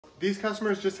these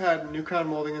customers just had new crown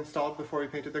molding installed before we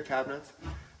painted their cabinets.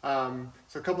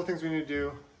 So a couple things we need to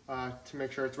do to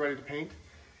make sure it's ready to paint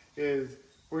is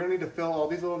we're going to need to fill all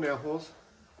these little nail holes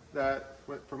that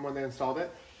from when they installed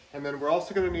it. And then we're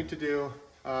also going to need to do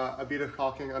a bead of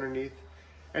caulking underneath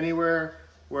anywhere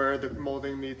where the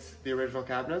molding meets the original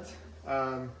cabinets.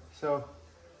 So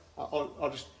I'll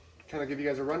just kind of give you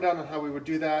guys a rundown on how we would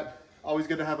do that. Always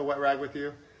good to have a wet rag with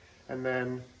you. And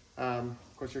then, of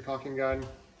course, your caulking gun,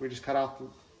 we just cut off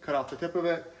the tip of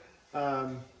it.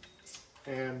 And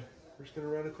we're just going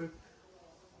to run it quick.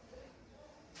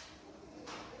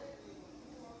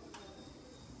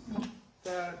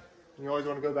 That. And you always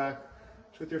want to go back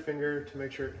just with your finger to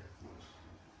make sure it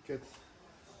gets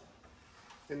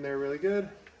in there really good.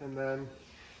 And then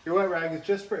your wet rag is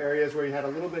just for areas where you had a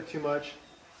little bit too much,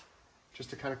 just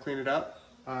to kind of clean it up.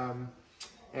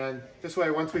 And this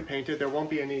way, once we paint it, there won't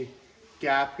be any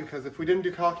gap, because if we didn't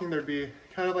do caulking, there'd be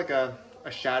kind of like a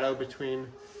shadow between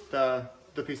the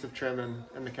piece of trim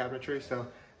and the cabinetry. So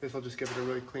this will just give it a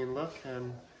really clean look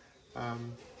and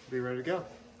be ready to go.